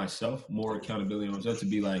onus on myself, more accountability on myself to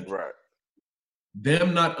be like,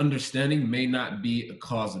 them not understanding may not be a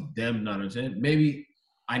cause of them not understanding. Maybe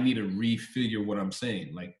I need to refigure what I'm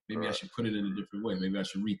saying. Like maybe I should put it in a different way. Maybe I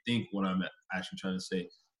should rethink what I'm actually trying to say.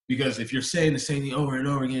 Because if you're saying the same thing over and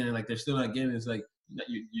over again, and like they're still not getting it, it's like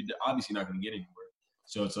you're obviously not going to get anywhere.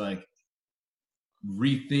 So it's like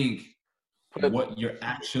rethink what you're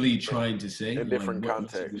actually trying to say in different like,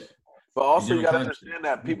 contexts. But also, you got to understand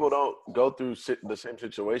that people don't go through the same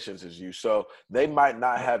situations as you. So they might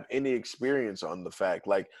not have any experience on the fact.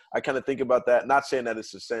 Like, I kind of think about that, not saying that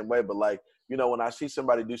it's the same way, but like, you know, when I see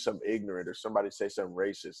somebody do something ignorant or somebody say something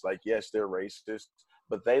racist, like, yes, they're racist,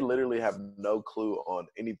 but they literally have no clue on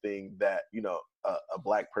anything that, you know, a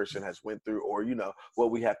black person has went through or, you know,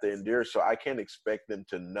 what we have to endure. So I can't expect them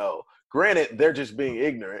to know. Granted, they're just being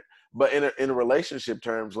ignorant. But in a relationship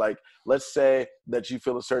terms, like, let's say that you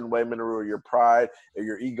feel a certain way, Minoru, or your pride or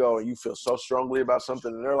your ego, and you feel so strongly about something,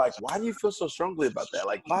 and they're like, why do you feel so strongly about that?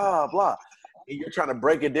 Like, blah, blah. And you're trying to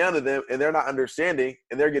break it down to them, and they're not understanding,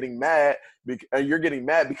 and they're getting mad, and you're getting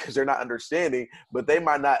mad because they're not understanding, but they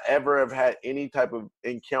might not ever have had any type of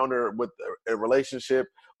encounter with a relationship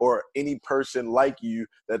or any person like you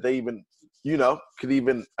that they even – you know, could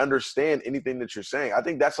even understand anything that you're saying. I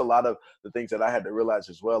think that's a lot of the things that I had to realize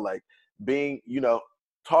as well. Like being, you know,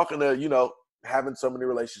 talking to, you know, having so many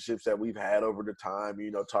relationships that we've had over the time, you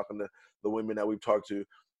know, talking to the women that we've talked to,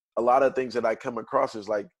 a lot of things that I come across is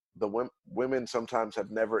like the women sometimes have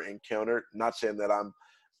never encountered, not saying that I'm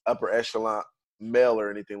upper echelon male or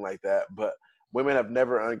anything like that, but women have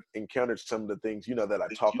never encountered some of the things, you know, that I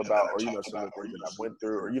talk about, or, you know, some of the things that I went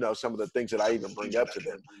through, or, you know, some of the things that I even bring up to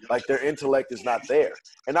them. Like their intellect is not there.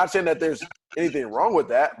 And not saying that there's anything wrong with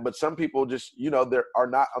that, but some people just, you know, they are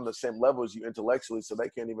not on the same level as you intellectually, so they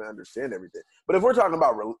can't even understand everything. But if we're talking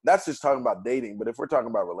about, that's just talking about dating. But if we're talking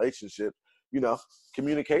about relationships, you know,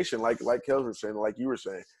 communication, like Kels was saying, like you were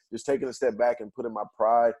saying, just taking a step back and putting my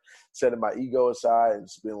pride, setting my ego aside and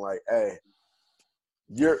just being like, hey,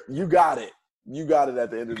 you got it. You got it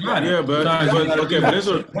at the end of the day. Yeah, but okay, but this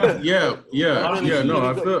is no,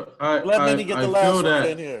 I feel let Minnie get the last one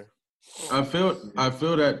in here. I feel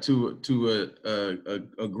that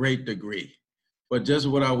to a great degree, but just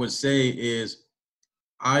what I would say is,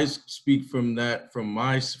 I speak from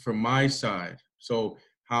my side. So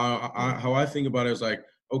how I think about it is like,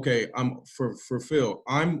 okay, I'm for Phil,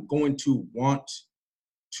 I'm going to want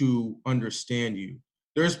to understand you.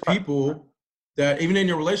 There's people that even in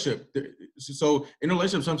your relationship, so in a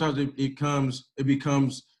relationship, sometimes it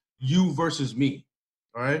becomes you versus me,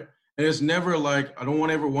 all right? And it's never like, I don't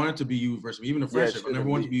ever want it to be you versus me. Even a friendship, I never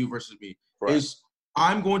want it to be you versus me. Right. It's,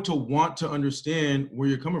 I'm going to want to understand where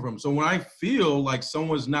you're coming from. So when I feel like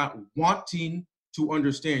someone's not wanting to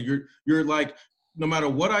understand, you're like, no matter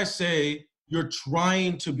what I say, you're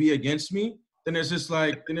trying to be against me, then it's just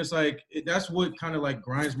like, that's what kind of like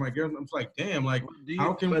grinds my gears. I'm like, damn, like,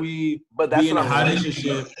 how can we be in a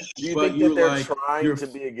relationship? Do you think that they're trying to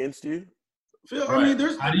be against you? Phil, right. I mean,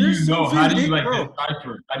 there's how do you know? How do you like bro.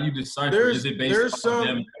 decipher? How do you decipher? Is it based on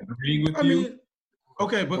them agreeing with you? Mean,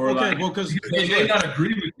 okay, but or okay, like, well, because they may not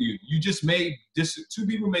agree with you. You just two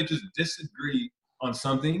people may just disagree on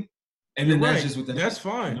something, and then that's just what that's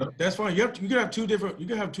fine. You know? That's fine. You can have two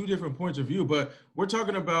different points of view, but we're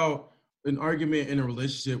talking about an argument in a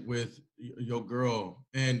relationship with your girl.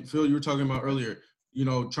 And Phil, you were talking about earlier, you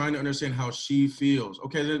know, trying to understand how she feels.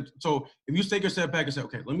 Okay, then so if you take a step back and say,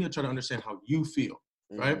 okay, let me try to understand how you feel,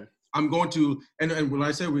 right? Mm-hmm. I'm going to, and when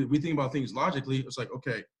I say we think about things logically, it's like,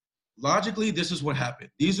 okay, logically, this is what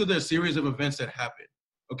happened. These are the series of events that happened.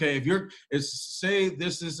 Okay, say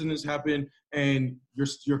this and this happened, and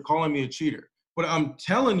you're calling me a cheater, but I'm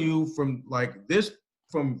telling you from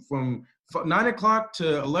 9 o'clock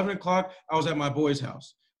to 11 o'clock, I was at my boy's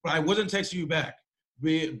house, but I wasn't texting you back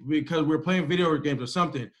because we were playing video games or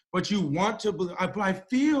something. But you want to, but I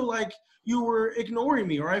feel like you were ignoring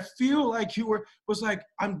me, or I feel like was like,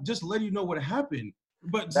 I'm just letting you know what happened.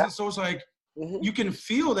 But so it's like, you can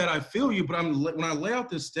feel that I feel you, but when I lay out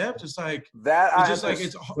the steps, it's like that. It's just like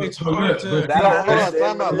it's hard to.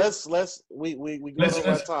 Time out. Let's we go over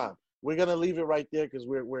our time. We're gonna leave it right there because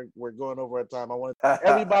we're going over our time. I want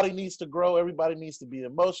everybody needs to grow. Everybody needs to be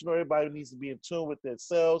emotional. Everybody needs to be in tune with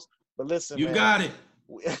themselves. But listen, you got it.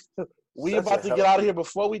 We about to get out of here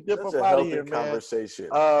before we dip up out of here, man. Conversation.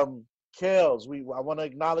 Kels, I want to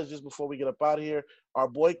acknowledge this before we get up out of here. Our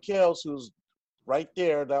boy Kels, who's right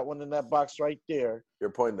there, that one in that box right there. You're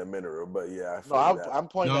pointing at Minoru, but yeah. I'm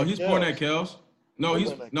pointing. No, he's pointing at Kels.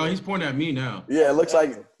 He's pointing at me now. Yeah, it looks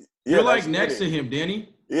like you're like next to him, Danny.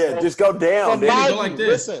 Yeah, just go down. Danny, go like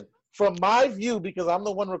this. Listen, from my view, because I'm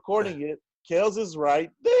the one recording it, Kels is right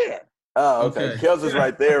there. Oh, okay. Kels is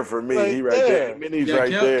right there for me. He right there. Minnie's right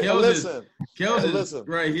there. Kels is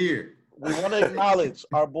right here. we want to acknowledge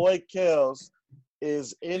our boy Kels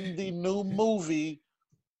is in the new movie.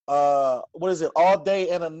 What is it? All Day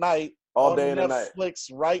and a Night. All on Day and a Night. Netflix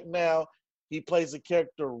right now. He plays a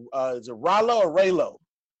character. Is it Rollo or Raylo?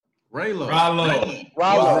 Raylo.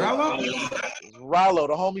 Rollo,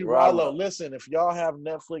 the homie Rollo. Rollo. Listen, if y'all have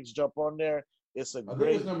Netflix, jump on there. It's a think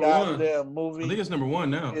great it's number one. goddamn movie. I think it's number 1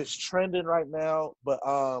 now. It's trending right now. But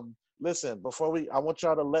listen, I want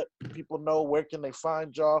y'all to let people know where can they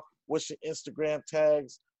find y'all. What's your Instagram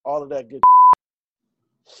tags? All of that good.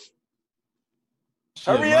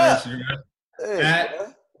 Hurry up. Hey,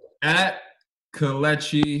 At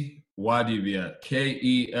Kelechi Wadibia,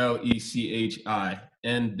 KELECHI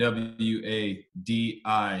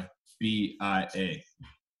NWADIBIA.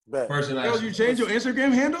 Person I You changed your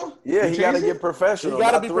Instagram handle? yeah, You he got to changed get it? professional. You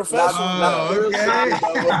gotta Not be thr- professional. not Oh, thrill okay.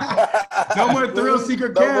 seeker. No more thrill seeker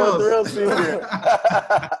No more Kels. thrill seeker.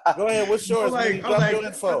 Go ahead. What's I yours? was like, Drop your I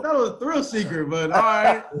info. thought it was thrill seeker, but all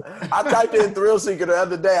right. I typed in thrill seeker the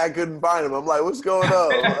other day. I couldn't find him. I'm like, what's going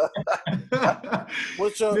on?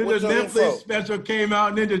 What's Then your the Netflix info? special came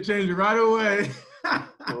out, and Ninja changed it right away.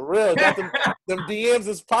 For real. Got them DMs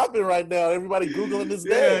is popping right now. Everybody Googling this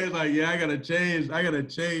Yeah, day. he's like, I gotta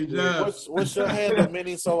change up. What's your handle,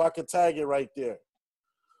 Minnie, so I can tag it right there?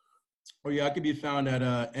 Oh yeah, I could be found at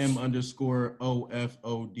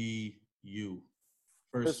M_OFODU.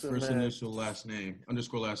 First Listen, man. initial last name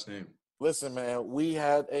 _last name. Listen, man, we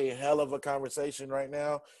had a hell of a conversation right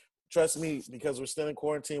now. Trust me, because we're still in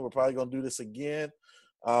quarantine, we're probably gonna do this again.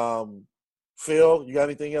 Phil, you got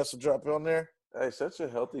anything else to drop on there? Hey, such a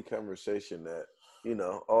healthy conversation that,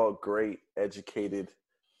 all great, educated,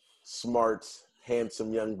 smart,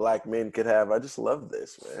 handsome young black men could have. I just love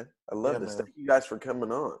this, man. I love this. Man. Thank you guys for coming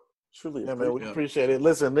on. Truly Yeah, man, we it. appreciate it.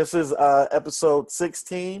 Listen, this is episode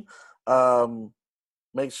 16.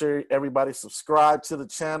 Make sure everybody subscribe to the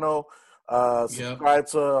channel. Subscribe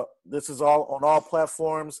to this is all on all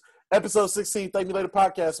platforms. Episode 16, Thank Me Later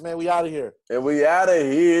podcast, man. We out of here. And we out of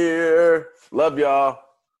here. Love y'all.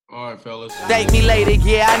 All right, fellas. Thank me later,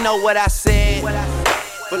 yeah, I know what I said.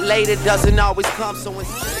 But later doesn't always come, so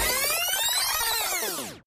instead.